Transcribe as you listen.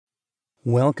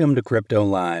Welcome to Crypto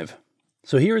Live.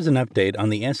 So here is an update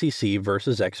on the SEC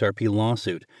versus XRP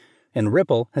lawsuit. And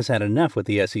Ripple has had enough with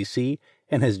the SEC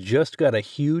and has just got a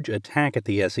huge attack at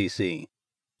the SEC.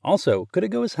 Also, could it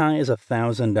go as high as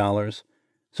 $1,000?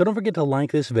 So don't forget to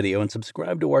like this video and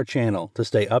subscribe to our channel to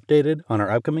stay updated on our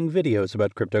upcoming videos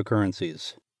about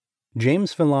cryptocurrencies.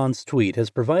 James Fallon's tweet has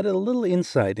provided a little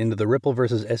insight into the Ripple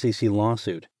versus SEC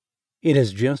lawsuit. It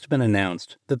has just been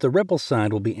announced that the Ripple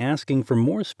side will be asking for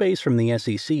more space from the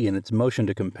SEC in its motion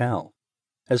to compel.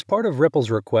 As part of Ripple's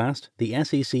request, the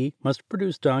SEC must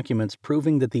produce documents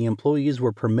proving that the employees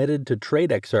were permitted to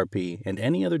trade XRP and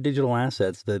any other digital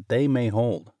assets that they may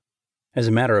hold. As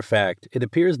a matter of fact, it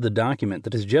appears the document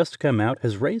that has just come out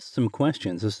has raised some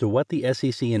questions as to what the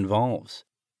SEC involves.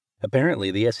 Apparently,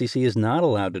 the SEC is not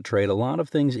allowed to trade a lot of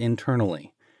things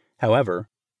internally. However,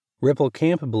 Ripple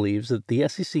Camp believes that the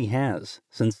SEC has,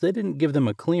 since they didn't give them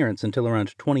a clearance until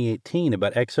around 2018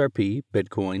 about XRP,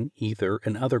 Bitcoin, Ether,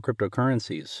 and other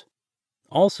cryptocurrencies.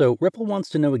 Also, Ripple wants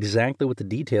to know exactly what the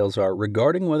details are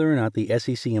regarding whether or not the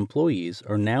SEC employees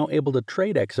are now able to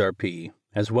trade XRP,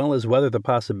 as well as whether the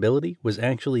possibility was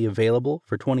actually available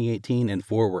for 2018 and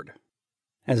forward.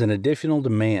 As an additional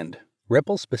demand,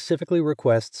 Ripple specifically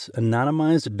requests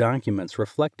anonymized documents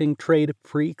reflecting trade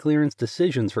pre-clearance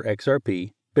decisions for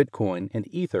XRP, Bitcoin, and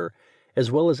Ether, as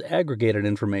well as aggregated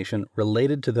information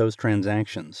related to those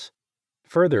transactions.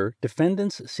 Further,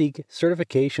 defendants seek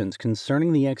certifications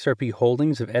concerning the XRP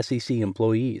holdings of SEC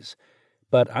employees,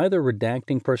 but either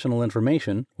redacting personal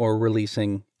information or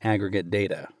releasing aggregate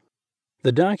data.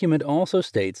 The document also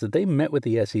states that they met with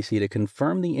the SEC to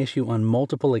confirm the issue on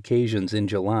multiple occasions in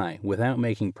July without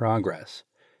making progress,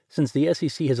 since the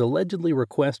SEC has allegedly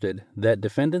requested that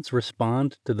defendants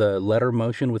respond to the letter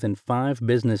motion within 5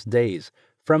 business days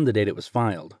from the date it was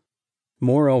filed.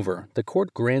 Moreover, the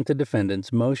court granted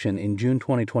defendants' motion in June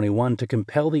 2021 to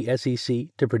compel the SEC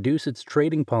to produce its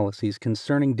trading policies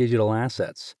concerning digital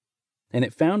assets, and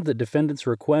it found that defendants'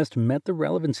 request met the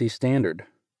relevancy standard.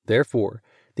 Therefore,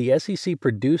 the SEC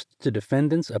produced to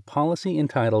defendants a policy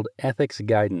entitled Ethics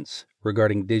Guidance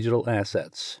regarding digital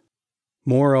assets.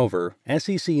 Moreover,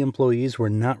 SEC employees were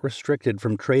not restricted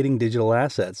from trading digital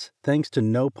assets thanks to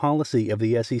no policy of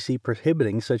the SEC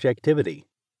prohibiting such activity.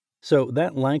 So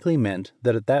that likely meant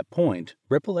that at that point,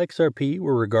 Ripple XRP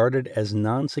were regarded as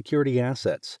non-security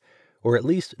assets, or at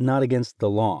least not against the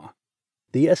law.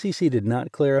 The SEC did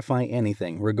not clarify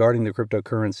anything regarding the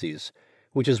cryptocurrencies,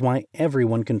 which is why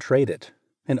everyone can trade it.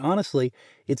 And honestly,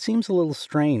 it seems a little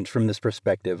strange from this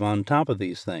perspective on top of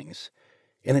these things.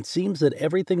 And it seems that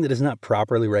everything that is not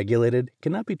properly regulated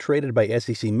cannot be traded by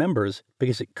SEC members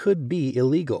because it could be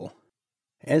illegal.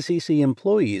 SEC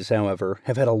employees, however,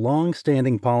 have had a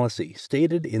long-standing policy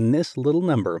stated in this little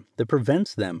number that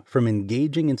prevents them from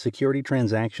engaging in security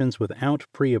transactions without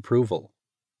pre-approval.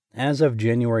 As of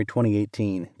January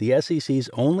 2018, the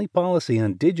SEC's only policy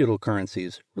on digital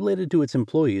currencies related to its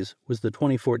employees was the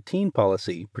 2014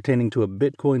 policy pertaining to a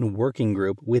Bitcoin working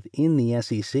group within the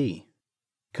SEC.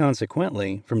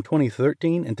 Consequently, from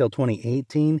 2013 until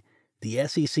 2018, the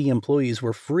SEC employees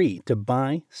were free to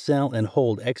buy, sell, and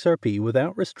hold XRP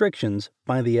without restrictions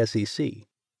by the SEC.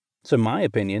 So my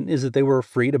opinion is that they were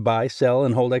free to buy, sell,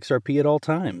 and hold XRP at all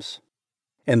times.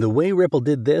 And the way Ripple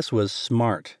did this was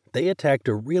smart. They attacked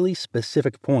a really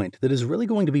specific point that is really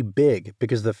going to be big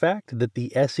because the fact that the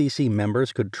SEC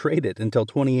members could trade it until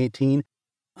 2018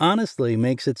 honestly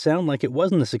makes it sound like it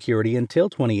wasn't a security until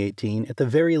 2018 at the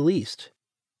very least.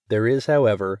 There is,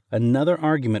 however, another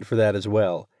argument for that as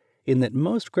well, in that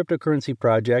most cryptocurrency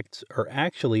projects are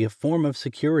actually a form of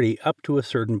security up to a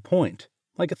certain point,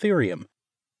 like Ethereum.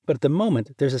 But at the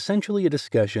moment, there's essentially a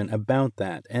discussion about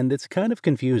that, and it's kind of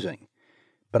confusing.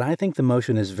 But I think the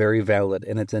motion is very valid,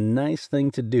 and it's a nice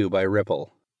thing to do by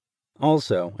Ripple.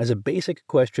 Also, as a basic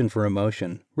question for a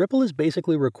motion, Ripple is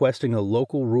basically requesting a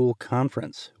local rule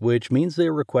conference, which means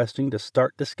they're requesting to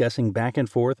start discussing back and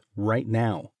forth right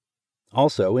now.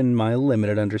 Also, in my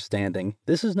limited understanding,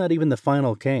 this is not even the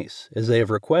final case, as they have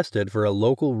requested for a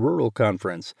local rural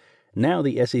conference. Now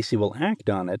the SEC will act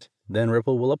on it, then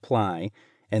Ripple will apply,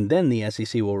 and then the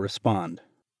SEC will respond.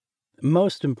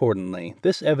 Most importantly,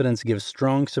 this evidence gives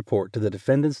strong support to the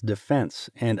defendant's defense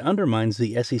and undermines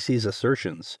the SEC's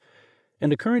assertions.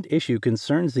 And a current issue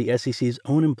concerns the SEC's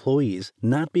own employees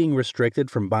not being restricted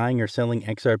from buying or selling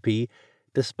XRP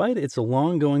despite its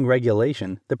long-going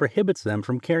regulation that prohibits them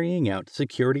from carrying out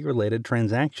security-related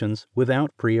transactions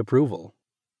without pre-approval.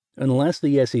 Unless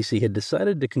the SEC had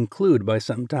decided to conclude by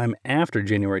sometime after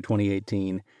January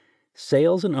 2018,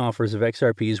 sales and offers of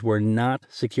XRPs were not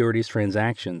securities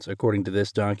transactions, according to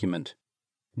this document.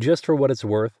 Just for what it's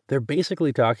worth, they're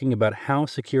basically talking about how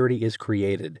security is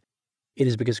created. It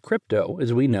is because crypto,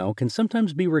 as we know, can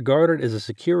sometimes be regarded as a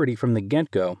security from the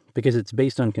get-go because it's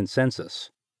based on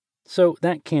consensus. So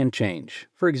that can change.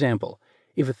 For example,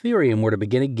 if Ethereum were to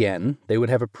begin again, they would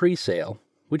have a pre-sale,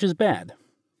 which is bad.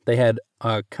 They had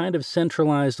a kind of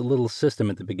centralized little system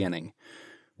at the beginning,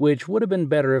 which would have been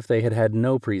better if they had had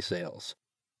no pre-sales.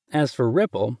 As for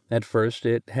Ripple, at first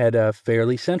it had a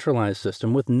fairly centralized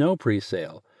system with no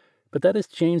pre-sale, but that has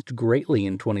changed greatly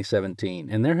in 2017,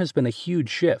 and there has been a huge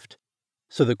shift.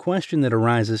 So the question that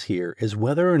arises here is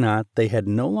whether or not they had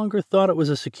no longer thought it was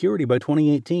a security by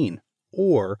 2018,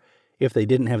 or if they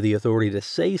didn't have the authority to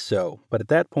say so, but at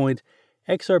that point,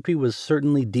 XRP was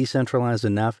certainly decentralized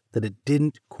enough that it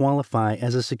didn't qualify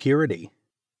as a security.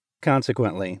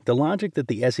 Consequently, the logic that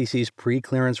the SEC's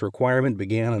pre-clearance requirement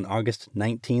began on August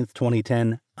 19,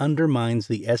 2010 undermines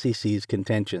the SEC's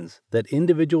contentions that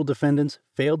individual defendants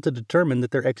failed to determine that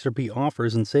their XRP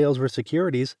offers and sales were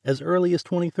securities as early as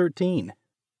 2013.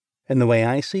 And the way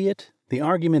I see it, the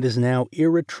argument is now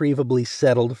irretrievably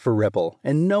settled for Ripple,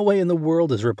 and no way in the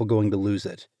world is Ripple going to lose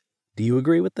it. Do you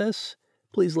agree with this?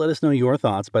 Please let us know your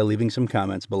thoughts by leaving some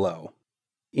comments below.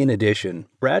 In addition,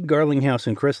 Brad Garlinghouse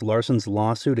and Chris Larson's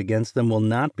lawsuit against them will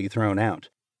not be thrown out.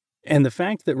 And the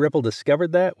fact that Ripple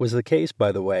discovered that was the case,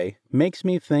 by the way, makes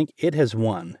me think it has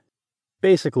won.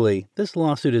 Basically, this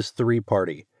lawsuit is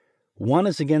three-party. One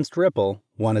is against Ripple,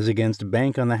 one is against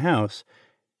Bank on the House,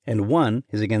 and one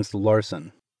is against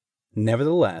Larson.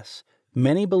 Nevertheless,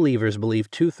 many believers believe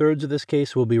 2/3 of this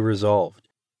case will be resolved.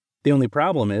 The only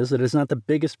problem is that it's not the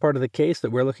biggest part of the case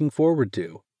that we're looking forward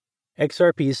to.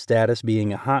 XRP's status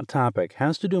being a hot topic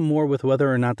has to do more with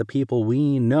whether or not the people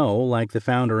we know, like the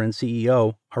founder and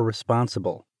CEO, are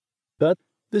responsible. But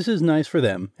this is nice for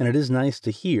them, and it is nice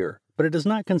to hear, but it does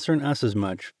not concern us as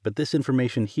much, but this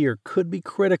information here could be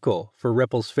critical for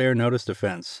Ripple's fair notice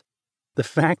defense. The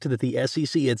fact that the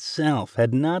SEC itself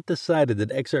had not decided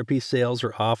that XRP sales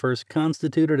or offers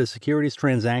constituted a securities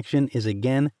transaction is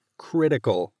again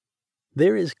critical.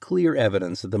 There is clear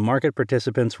evidence that the market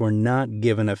participants were not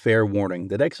given a fair warning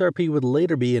that XRP would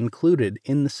later be included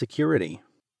in the security.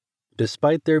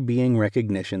 Despite there being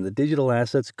recognition that digital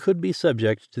assets could be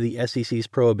subject to the SEC's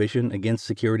prohibition against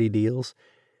security deals,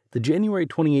 the January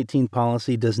 2018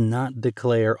 policy does not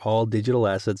declare all digital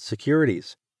assets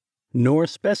securities, nor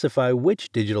specify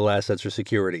which digital assets are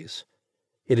securities.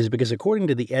 It is because, according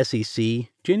to the SEC,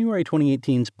 January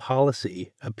 2018's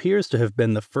policy appears to have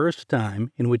been the first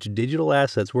time in which digital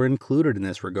assets were included in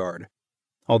this regard,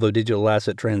 although digital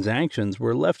asset transactions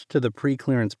were left to the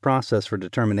pre-clearance process for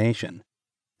determination.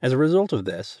 As a result of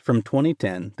this, from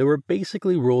 2010, there were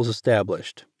basically rules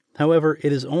established. However,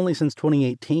 it is only since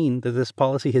 2018 that this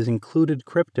policy has included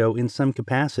crypto in some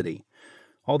capacity,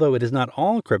 although it is not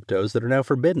all cryptos that are now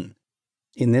forbidden.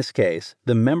 In this case,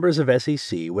 the members of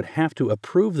SEC would have to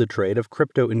approve the trade of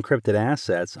crypto-encrypted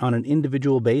assets on an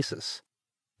individual basis.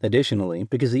 Additionally,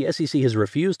 because the SEC has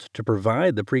refused to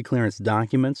provide the pre-clearance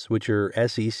documents, which are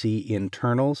SEC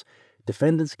internals,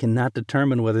 defendants cannot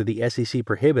determine whether the SEC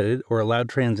prohibited or allowed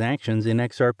transactions in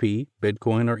XRP,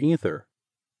 Bitcoin, or Ether.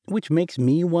 Which makes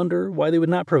me wonder why they would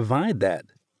not provide that,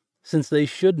 since they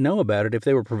should know about it if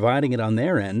they were providing it on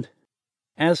their end.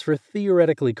 As for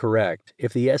theoretically correct,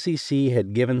 if the SEC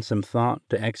had given some thought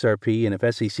to XRP and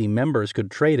if SEC members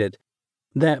could trade it,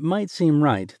 that might seem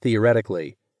right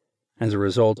theoretically. As a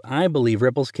result, I believe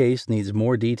Ripple's case needs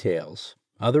more details.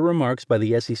 Other remarks by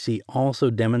the SEC also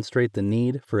demonstrate the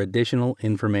need for additional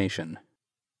information.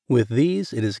 With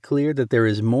these, it is clear that there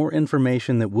is more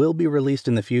information that will be released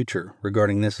in the future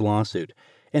regarding this lawsuit,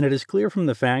 and it is clear from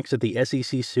the facts that the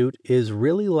SEC suit is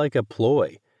really like a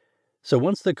ploy. So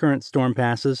once the current storm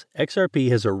passes,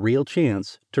 XRP has a real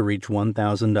chance to reach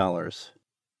 $1,000.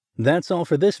 That's all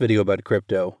for this video about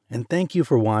crypto, and thank you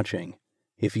for watching.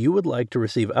 If you would like to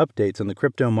receive updates on the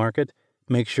crypto market,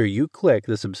 make sure you click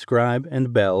the subscribe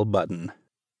and bell button.